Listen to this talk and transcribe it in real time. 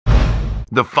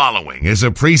The following is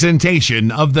a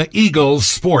presentation of the Eagles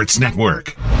Sports Network.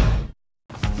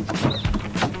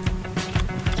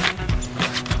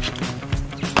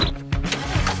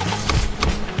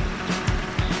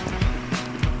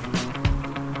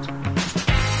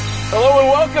 Hello and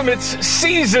welcome. It's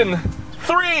season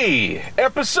 3,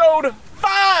 episode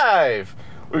 5.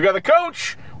 We've got the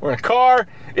coach. We're in a car.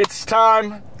 It's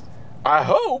time, I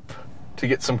hope, to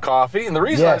get some coffee. And the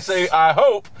reason I say I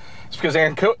hope is because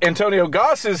Antonio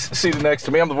Goss is seated next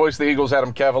to me. I'm the voice of the Eagles,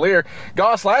 Adam Cavalier.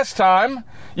 Goss, last time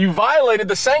you violated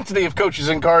the sanctity of coaches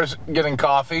in cars getting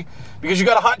coffee because you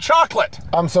got a hot chocolate.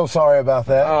 I'm so sorry about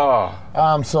that. Oh.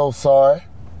 I'm so sorry.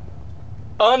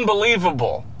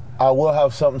 Unbelievable. I will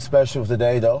have something special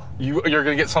today, though. You're going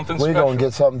to get something special? We're going to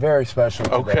get something very special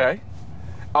today. Okay.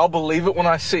 I'll believe it when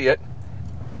I see it.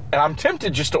 And I'm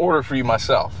tempted just to order for you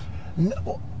myself.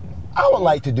 No, I would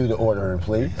like to do the ordering,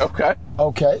 please. Okay.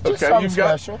 Okay. Just something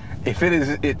special. If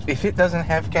it doesn't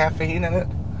have caffeine in it,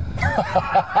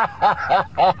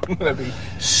 I'm going to be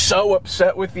so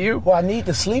upset with you. Well, I need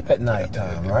to sleep at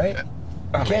nighttime, right?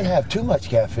 I can't have too much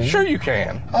caffeine. Sure you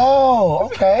can. Oh,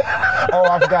 okay. Oh,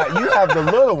 I forgot. You have the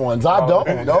little ones. I don't.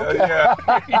 Okay.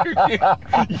 Yeah.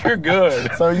 You're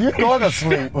good. So you're going to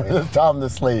sleep when it's time to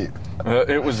sleep.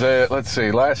 It was, let's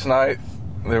see, last night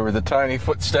there were the tiny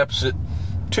footsteps at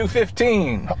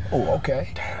 2:15. Oh,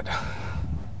 okay. Dad,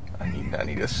 I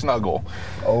need a snuggle.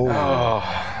 Oh.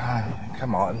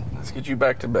 Come on. Let's get you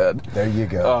back to bed. There you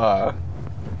go.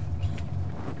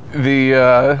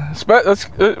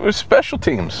 It was special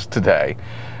teams today.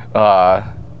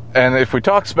 And if we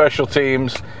talk special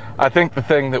teams, I think the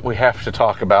thing that we have to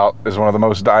talk about is one of the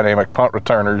most dynamic punt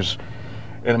returners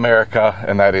in America,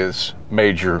 and that is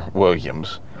Major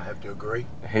Williams. I have to agree.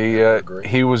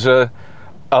 He was a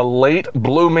late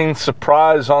blooming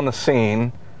surprise on the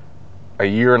scene a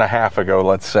year and a half ago,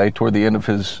 let's say, toward the end of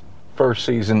his first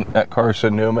season at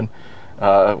Carson-Newman,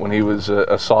 when he was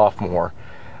a sophomore.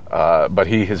 But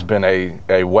he has been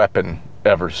a weapon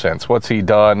ever since. What's he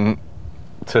done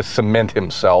to cement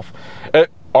himself?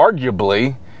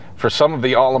 Arguably, for some of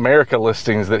the All-America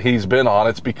listings that he's been on,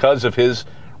 it's because of his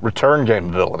return game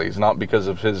abilities, not because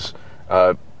of his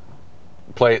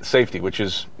play at safety, which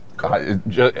is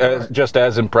just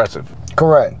as impressive.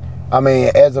 Correct. I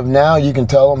mean, as of now, you can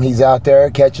tell him he's out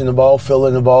there catching the ball,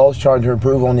 filling the balls, trying to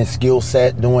improve on his skill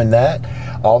set doing that.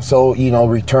 Also,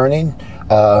 returning.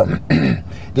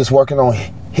 Just working on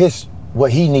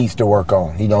what he needs to work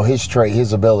on, his trait,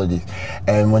 his abilities.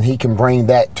 And when he can bring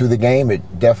that to the game,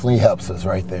 it definitely helps us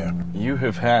right there. You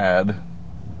have had,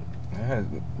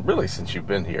 really since you've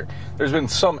been here, there's been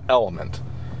some element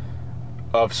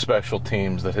of special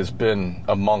teams that has been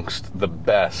amongst the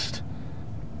best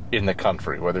in the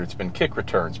country, whether it's been kick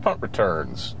returns, punt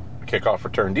returns, kickoff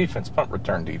return defense, punt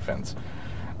return defense.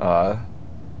 If I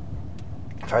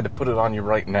had to put it on you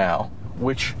right now,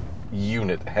 which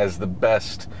unit has the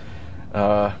best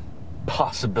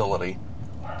possibility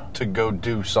to go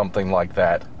do something like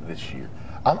that this year?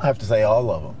 I'm gonna have to say all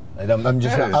of them. And I'm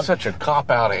such a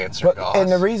cop-out answer, Goss.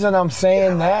 And the reason I'm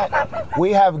saying that,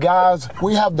 we have guys,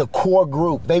 we have the core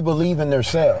group. They believe in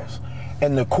themselves.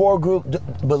 And the core group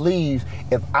believes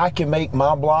if I can make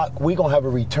my block, we're going to have a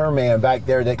return man back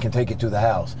there that can take it to the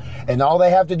house. And all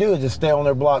they have to do is just stay on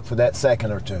their block for that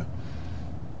second or two.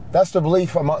 That's the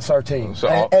belief amongst our team.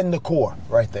 And the core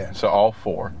right there. So all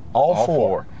four. All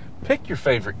four. Pick your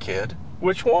favorite kid.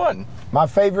 Which one? My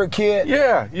favorite kid?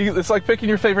 Yeah. It's like picking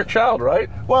your favorite child, right?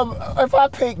 Well, if I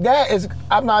pick that,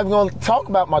 I'm not even going to talk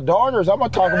about my daughters. I'm going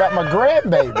to talk about my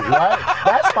grandbaby, right?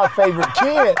 That's my favorite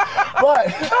kid. But,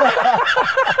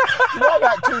 I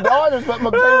got 2 daughters, but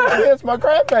my favorite kid's my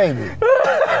grandbaby.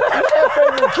 That's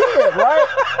favorite kid, right?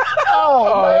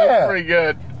 Oh, man. That's pretty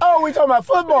good. Oh, we talking about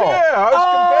football? Yeah, I was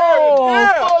comparing.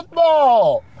 Yeah.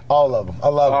 Football. All of them. I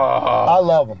love them. I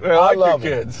love them. I love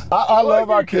kids. I love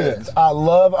our kids. I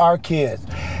love our kids.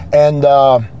 And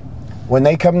when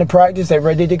they come to practice, they're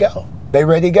ready to go. They're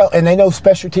ready to go. And they know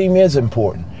special team is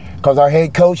important. Because our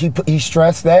head coach, he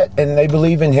stressed that, and they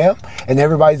believe in him. And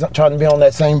everybody's trying to be on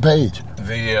that same page.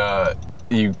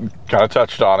 You kind of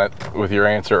touched on it with your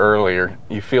answer earlier.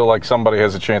 You feel like somebody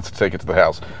has a chance to take it to the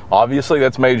house. Obviously,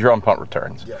 that's major on punt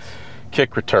returns. Yes.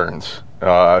 Kick returns.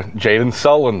 Jaden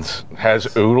Sullins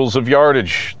has oodles of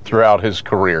yardage throughout his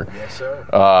career. Yes,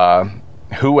 sir.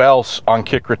 Who else on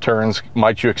kick returns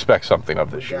might you expect something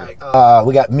of this year?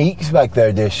 We got Meeks back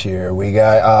there this year. We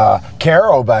got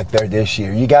Carroll back there this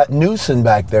year. You got Newsom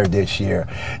back there this year.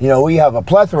 We have a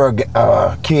plethora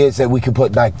of kids that we can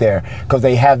put back there because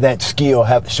they have that skill,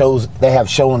 they have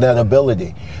shown that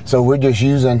ability. So we're just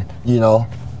using, we'll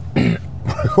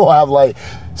have like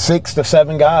 6 to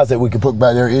 7 guys that we could put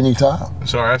by there anytime.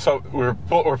 Sorry, I saw we're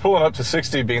pulling up to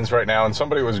 60 Beans right now, and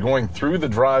somebody was going through the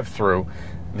drive-through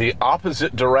the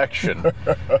opposite direction,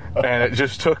 and it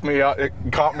just took me out. It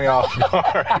caught me off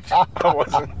guard.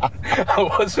 I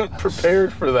wasn't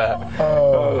prepared for that.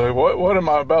 What am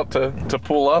I about to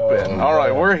pull up in? All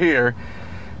right, we're here.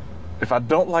 If I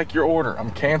don't like your order,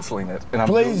 I'm canceling it. And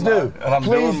Please do.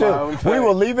 Please do. We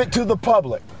will leave it to the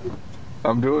public.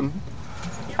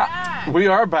 We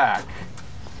are back.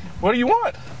 What do you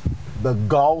want? The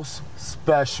Goss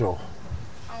special.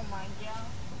 Oh my God.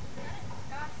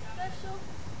 Goss special?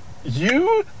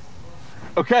 You?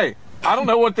 Okay, I don't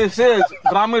know what this is,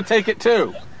 but I'm going to take it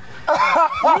too.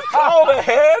 You called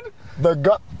ahead?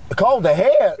 Called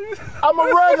ahead? I'm a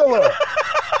regular.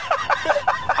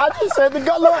 I just said look,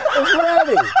 it's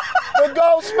ready. The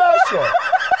Goss special.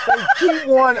 They keep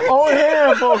one on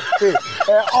hand for me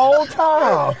at all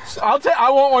times. I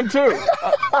want one too.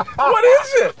 What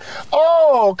is it?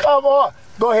 Oh, come on.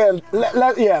 Go ahead.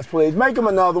 Yes, please. Make him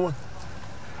another one.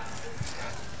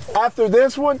 After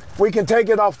this one, we can take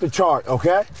it off the chart,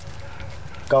 okay?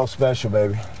 Goss special,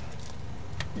 baby.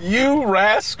 You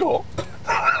rascal.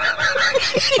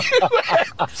 You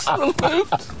absolute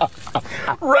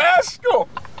rascal.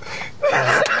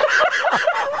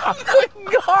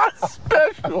 Goss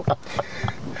special.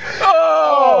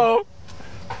 Oh.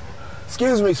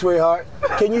 Excuse me, sweetheart.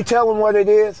 Can you tell him what it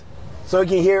is so he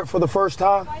can hear it for the first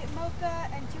time? White mocha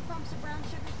and 2 pumps of brown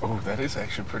sugar. Oh, that is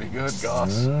actually pretty good,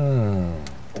 Goss.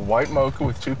 White mocha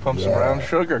with 2 pumps of brown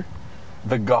sugar.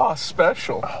 The Goss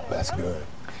special. Oh, that's good.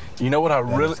 You know what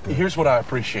here's what I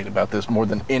appreciate about this more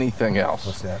than anything else.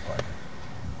 What's that part?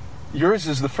 Yours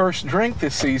is the first drink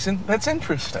this season. That's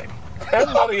interesting.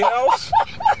 Everybody else,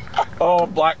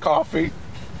 black coffee,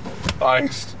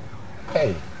 iced.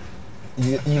 Hey,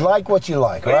 you like what you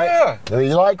like, right? Yeah.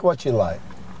 You like what you like.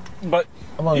 But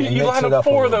you line up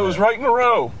 4 of those right in a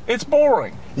row. It's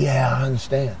boring. Yeah, I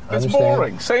understand. It's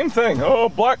boring. Same thing. Oh,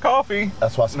 black coffee.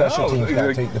 That's why special teams got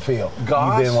to take the field.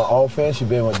 Goss. You've been with offense, you've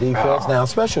been with defense. Now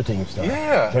special teams stuff.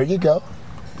 Yeah. There you go.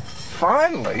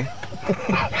 Finally.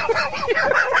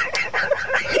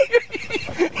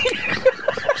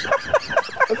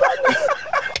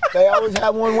 They always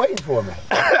have one waiting for me.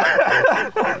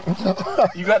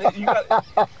 You got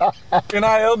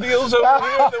NIL deals over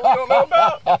here that we don't know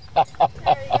about?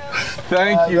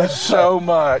 Thank you so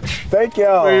much. Thank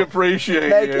y'all. We appreciate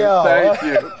Thank you. y'all. Thank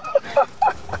you.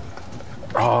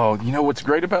 Oh, you know what's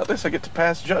great about this? I get to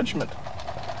pass judgment.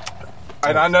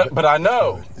 And I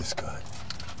know. It's good.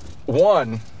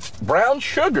 One, brown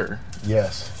sugar.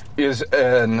 Yes. Is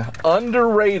an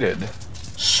underrated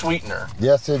sweetener.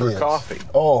 Yes, it is. For coffee.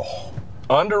 Oh.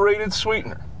 Underrated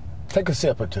sweetener. Take a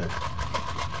sip or two.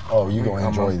 Oh, you're going to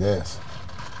enjoy this.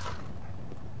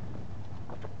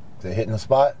 Is it hitting the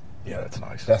spot? Yeah, that's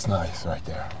nice. That's nice right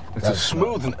there. It's a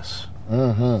smoothness.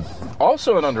 Mm-hmm.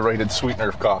 Also an underrated sweetener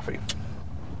of coffee.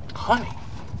 Honey.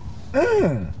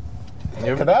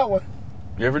 Look at that one.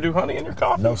 You ever do honey in your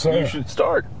coffee? No, sir. You should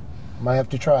start. Might have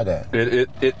to try that.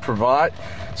 It provides,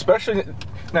 especially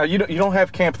now. You don't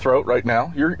have camp throat right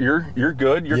now. You're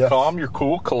good. You're calm. You're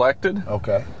cool, collected.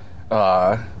 Okay.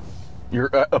 You're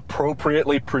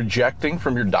appropriately projecting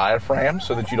from your diaphragm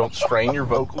so that you don't strain your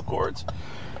vocal cords,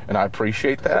 and I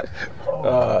appreciate that.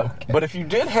 Okay. But if you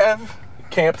did have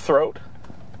camp throat,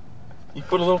 you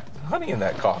put a little honey in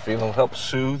that coffee, and it'll help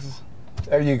soothe.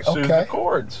 There you go. Soothe the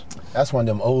cords. That's one of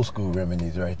them old school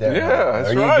remedies right there. Yeah,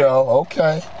 that's right. There you go.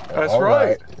 Okay. That's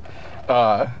right.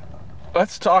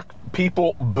 Let's talk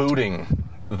people booting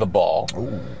the ball.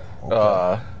 Ooh,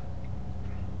 okay.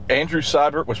 Andrew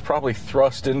Seibert was probably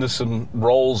thrust into some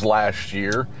roles last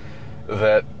year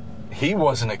that he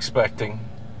wasn't expecting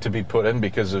to be put in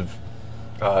because of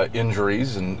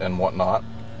injuries and whatnot.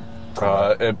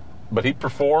 But he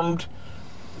performed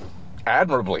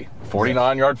admirably.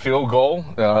 49-yard field goal.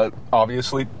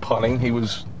 Obviously, punting, he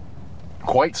was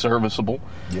quite serviceable.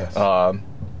 Yes.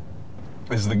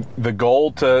 Is the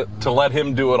goal to let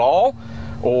him do it all,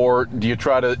 or do you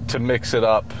try to mix it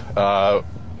up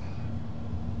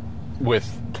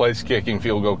with place kicking,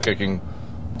 field goal kicking?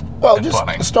 Well, just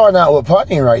punting? Starting out with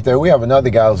punting right there, we have another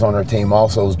guy who's on our team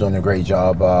also who's doing a great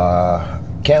job,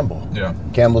 Campbell. Yeah.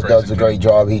 Campbell does a great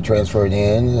job. He transferred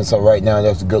in, and so right now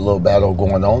there's a good little battle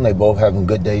going on. They both having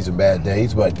good days and bad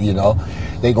days, but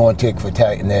they going tick for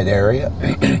tack in that area.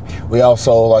 We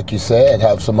also, like you said,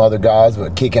 have some other guys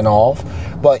but kicking off.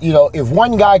 But if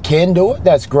one guy can do it,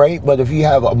 that's great. But if you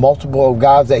have a multiple of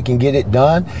guys that can get it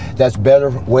done, that's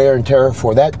better wear and tear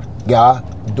for that guy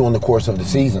during the course of the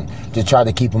season to try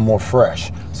to keep them more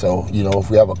fresh. So, if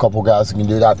we have a couple guys who can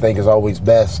do that, I think it's always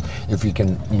best if you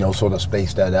can, sort of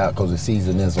space that out because the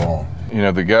season is long.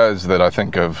 The guys that I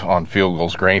think of on field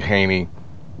goals, Grant Haney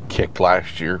kicked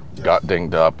last year, got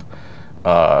dinged up.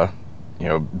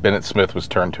 Bennett Smith was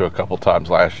turned to a couple times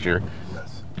last year,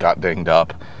 got dinged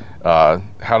up.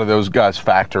 How do those guys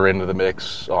factor into the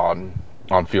mix on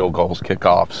field goals,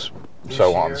 kickoffs,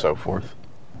 so on and so forth?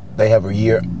 They have a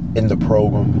year in the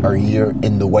program or a year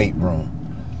in the weight room.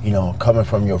 Coming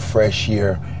from your fresh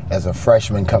year as a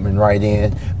freshman coming right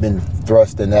in, been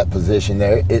thrust in that position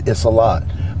there, it's a lot.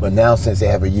 But now since they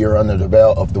have a year under the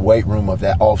belt of the weight room of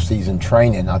that off-season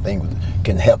training, I think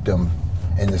can help them,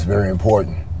 and it's very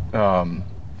important.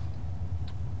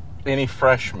 Any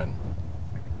freshmen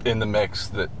in the mix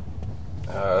that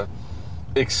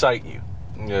excite you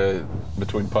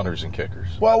between punters and kickers?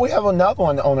 Well, we have another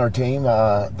one on our team,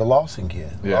 the Lawson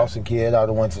kid. Yeah. Lawson kid out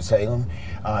of Winston-Salem.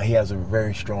 He has a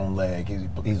very strong leg.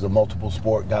 He's a multiple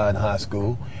sport guy in high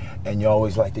school, and you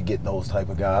always like to get those type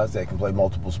of guys that can play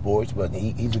multiple sports, but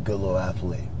he's a good little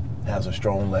athlete, has a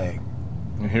strong leg.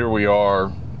 And here we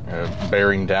are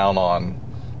bearing down on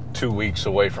 2 weeks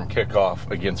away from kickoff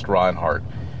against Reinhardt.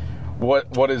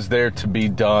 What is there to be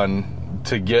done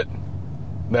to get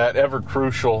that ever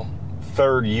crucial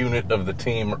third unit of the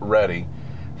team ready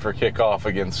for kickoff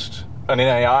against an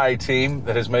NAIA team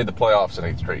that has made the playoffs in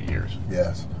 8 straight years?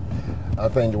 Yes. I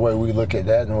think the way we look at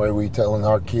that and the way we're telling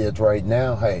our kids right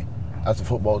now, hey, that's a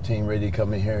football team ready to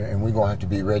come in here, and we're going to have to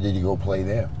be ready to go play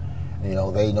them.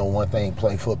 They know one thing,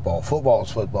 play football. Football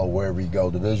is football wherever you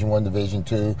go, Division I, Division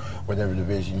II, whatever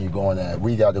division you're going at.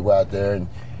 We got to go out there and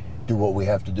do what we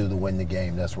have to do to win the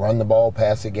game. That's run the ball,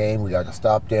 pass the game. We got to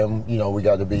stop them. We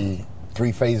got to be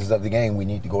 3 phases of the game. We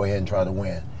need to go ahead and try to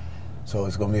win. So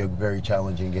it's going to be a very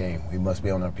challenging game. We must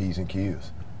be on our P's and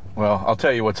Q's. Well, I'll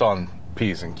tell you what's on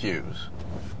P's and Q's.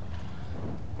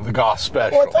 The Goss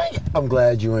special. Well, thank you. I'm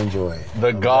glad you enjoy it.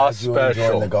 The Goss special.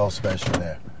 Enjoying the Goss special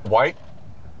there. White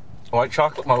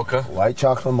chocolate mocha. White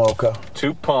chocolate mocha.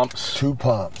 2 pumps. 2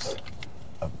 pumps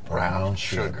of brown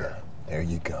sugar. There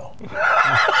you go.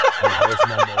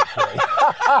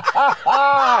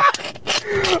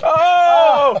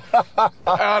 Oh!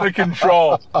 Out of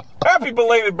control. Happy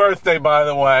belated birthday, by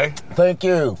the way. Thank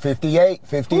you. 58.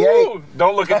 Ooh,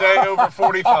 don't look a day over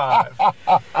 45.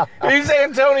 He's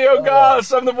Antonio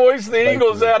Goss. I'm the voice of the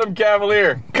Eagles, Adam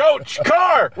Cavalier. Coach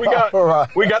Carr, we got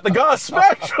the Goss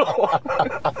special.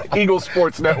 Eagles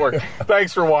Sports Network.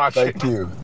 Thanks for watching. Thank you.